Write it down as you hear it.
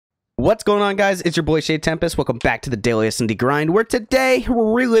What's going on, guys? It's your boy Tempest. Welcome back to the Daily S&D Grind, where today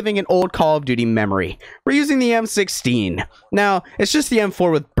we're reliving an old Call of Duty memory. We're using the M16. Now, it's just the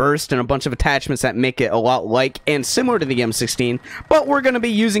M4 with burst and a bunch of attachments that make it a lot like and similar to the M16, but we're going to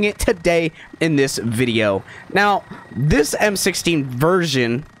be using it today in this video. Now, this M16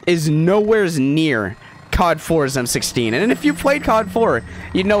 version is nowhere near COD 4's M16, and if you played COD 4,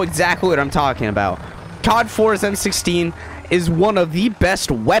 you know exactly what I'm talking about. COD 4's M16 is one of the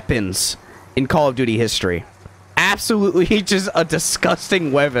best weapons in Call of Duty history. Absolutely just a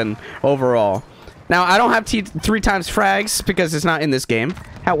disgusting weapon overall. Now, I don't have 3 times frags because it's not in this game.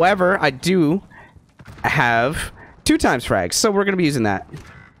 However, I do have 2 times frags, so we're going to be using that.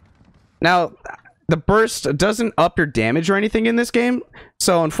 Now, the burst doesn't up your damage or anything in this game,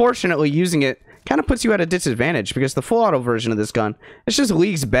 so unfortunately using it kind of puts you at a disadvantage because the full auto version of this gun, it's just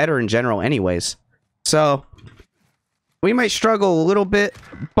leagues better in general anyways. So we might struggle a little bit,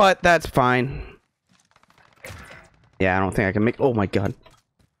 but that's fine. Yeah, I don't think I can make... Oh my god.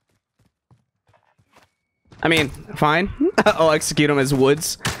 I mean, fine. I'll execute him as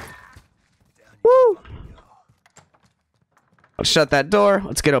woods. Woo! I'll shut that door.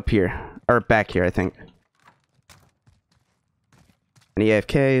 Let's get up here. Or back here, I think. Any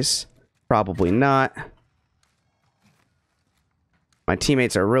AFKs? Probably not. My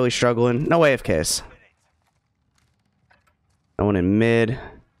teammates are really struggling. No AFKs. No one in mid.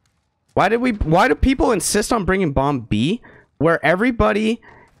 Why do people insist on bringing bomb B where everybody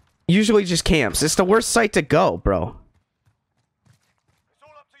usually just camps? It's the worst site to go, bro. It's all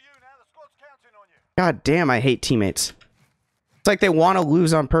up to you now. The squad's counting on you. God damn, I hate teammates. It's like they want to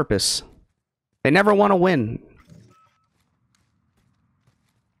lose on purpose. They never want to win.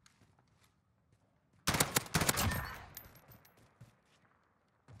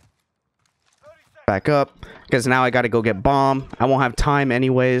 Back up, because now I gotta go get bomb. I won't have time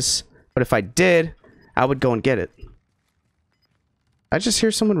anyways, but if I did, I would go and get it. I just hear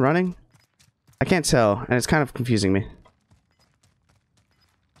someone running. I can't tell, and it's kind of confusing me.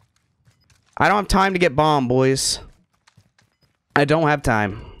 I don't have time to get bomb, boys. I don't have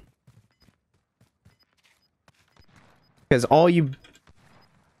time. Because all you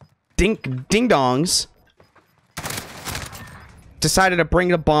ding-dongs decided to bring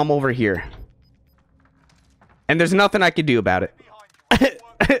the bomb over here. And there's nothing I can do about it.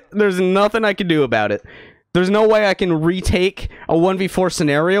 There's nothing I can do about it. There's no way I can retake a 1v4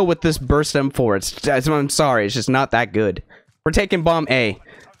 scenario with this burst M4. I'm sorry, it's just not that good. We're taking bomb A.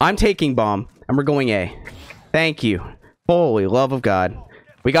 I'm taking bomb, and we're going A. Thank you. Holy love of God.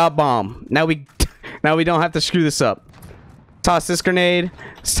 We got bomb. Now we don't have to screw this up. Toss this grenade.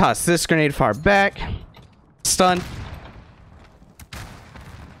 Let's toss this grenade far back. Stun.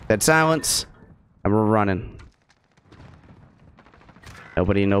 Dead silence. And we're running.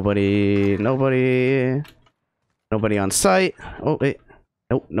 Nobody on site. Oh, wait.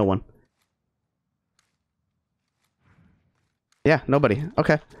 Nope, no one. Yeah, nobody.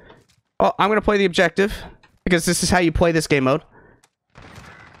 Okay. Oh, I'm gonna play the objective, because this is how you play this game mode.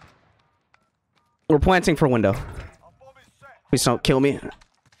 We're planting for window. Please don't kill me.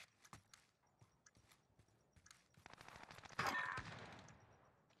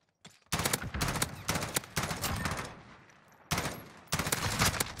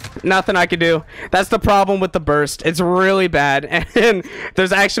 Nothing I can do. That's the problem with the burst. It's really bad, and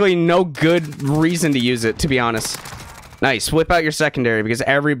there's actually no good reason to use it, to be honest. Nice. Whip out your secondary, because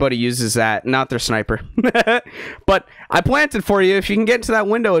everybody uses that, not their sniper. But I planted for you. If you can get into that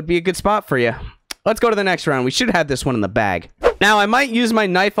window, it'd be a good spot for you. Let's go to the next round. We should have this one in the bag. Now, I might use my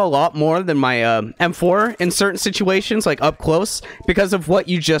knife a lot more than my M4 in certain situations, like up close, because of what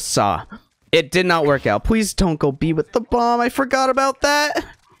you just saw. It did not work out. Please don't go B with the bomb. I forgot about that.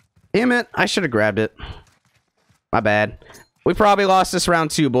 Damn it, I should have grabbed it. My bad. We probably lost this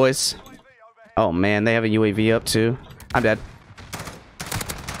round too, boys. Oh man, they have a UAV up too. I'm dead.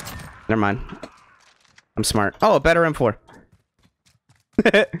 Never mind. I'm smart. Oh, a better M4.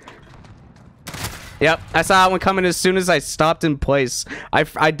 Yep, I saw that one coming as soon as I stopped in place.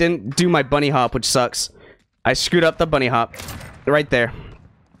 I didn't do my bunny hop, which sucks. I screwed up the bunny hop. Right there.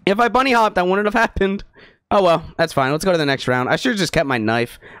 If I bunny hopped, that wouldn't have happened. Oh well, that's fine. Let's go to the next round. I should have just kept my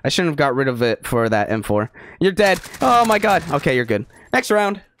knife. I shouldn't have got rid of it for that M4. You're dead. Oh my god. Okay, you're good. Next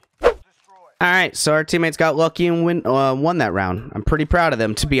round. Alright, so our teammates got lucky and won that round. I'm pretty proud of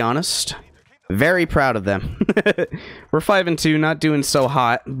them, to be honest. Very proud of them. We're 5-2, not doing so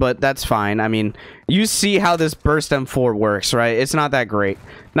hot, but that's fine. I mean, you see how this burst M4 works, right? It's not that great.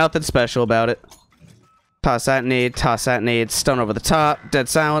 Nothing special about it. Toss that nade, stun over the top, dead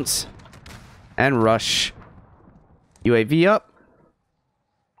silence, and rush. UAV up.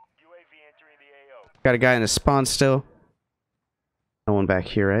 Got a guy in his spawn still. No one back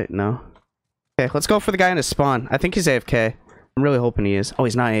here, right? No. Okay, let's go for the guy in his spawn. I think he's AFK. I'm really hoping he is. Oh,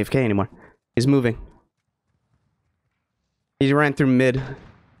 he's not AFK anymore. He's moving. He ran through mid.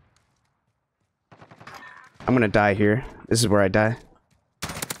 I'm gonna die here. This is where I die.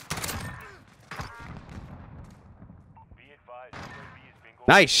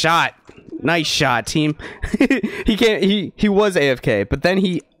 Nice shot. Nice shot, team. He was AFK, but then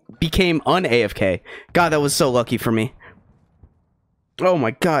he became un-AFK. God, that was so lucky for me. Oh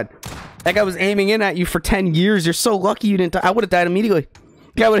my god. That guy was aiming in at you for 10 years. You're so lucky you didn't die. I would have died immediately.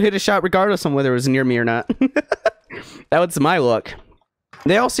 The guy would have hit a shot regardless on whether it was near me or not. That was my luck.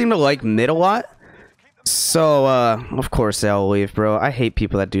 They all seem to like mid a lot. So, of course they all leave, bro. I hate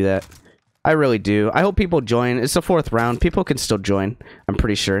people that do that. I really do. I hope people join. It's the 4th round. People can still join. I'm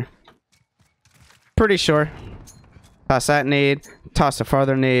pretty sure. Pretty sure. Toss that nade. Toss a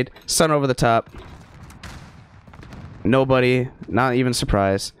farther nade. Sun over the top. Nobody. Not even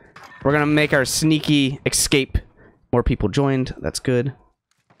surprised. We're gonna make our sneaky escape. More people joined. That's good.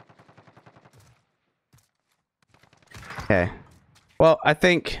 Okay. Well, I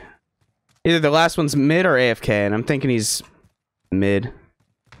think either the last one's mid or AFK, and I'm thinking he's mid.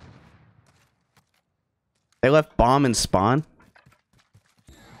 They left bomb and spawn.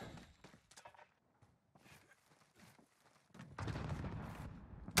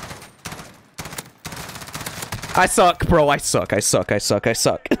 I suck, bro. I suck. I suck. I suck. I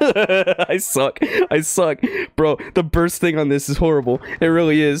suck. I suck. I suck. Bro, the burst thing on this is horrible. It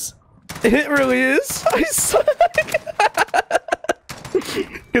really is. It really is. I suck.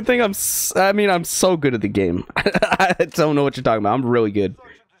 Good thing I'm so good at the game. I don't know what you're talking about. I'm really good.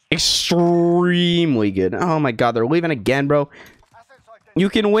 Extremely good. Oh my god, they're leaving again, bro. You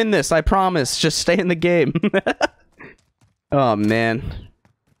can win this, I promise. Just stay in the game. Oh, man.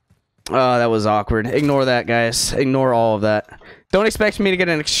 Oh, that was awkward. Ignore that, guys. Ignore all of that. Don't expect me to get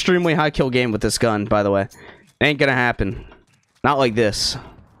an extremely high kill game with this gun, by the way. Ain't gonna happen. Not like this.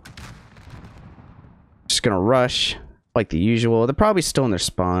 Just gonna rush, like the usual. They're probably still in their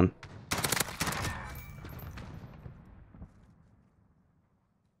spawn. Is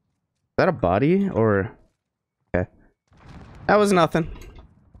that a body, or... Okay. That was nothing.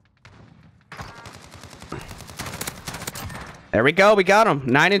 There we go, we got him.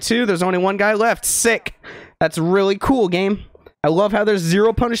 9-2, there's only one guy left. Sick. That's really cool, game. I love how there's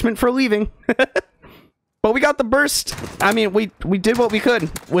 0 punishment for leaving. But we got the burst. I mean, we did what we could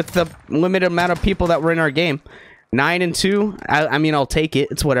with the limited amount of people that were in our game. 9-2, I mean, I'll take it.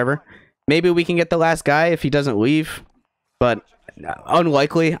 It's whatever. Maybe we can get the last guy if he doesn't leave. But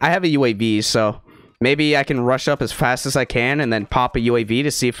unlikely. I have a UAV, so maybe I can rush up as fast as I can and then pop a UAV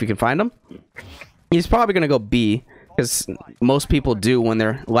to see if we can find him. He's probably going to go B. Because most people do when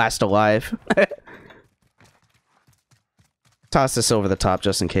they're last alive. Toss this over the top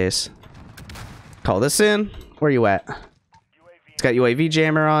just in case. Call this in. Where you at? It's got UAV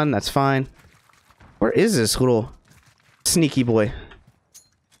jammer on. That's fine. Where is this little sneaky boy?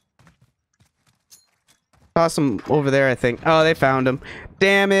 Toss him over there, I think. Oh, they found him.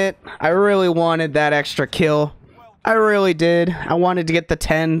 Damn it. I really wanted that extra kill. I really did. I wanted to get the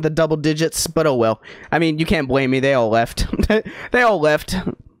 10, the double digits, but oh well. I mean, you can't blame me. They all left. They all left.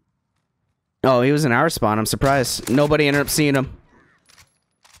 Oh, he was in our spawn. I'm surprised. Nobody ended up seeing him.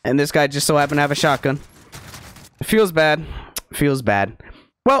 And this guy just so happened to have a shotgun. It feels bad. Feels bad.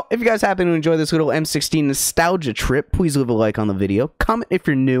 Well, if you guys happen to enjoy this little M16 nostalgia trip, please leave a like on the video. Comment if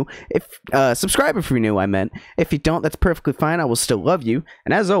you're new. Subscribe if you're new, I meant. If you don't, that's perfectly fine. I will still love you.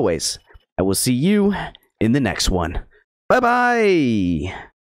 And as always, I will see you in the next one. Bye-bye!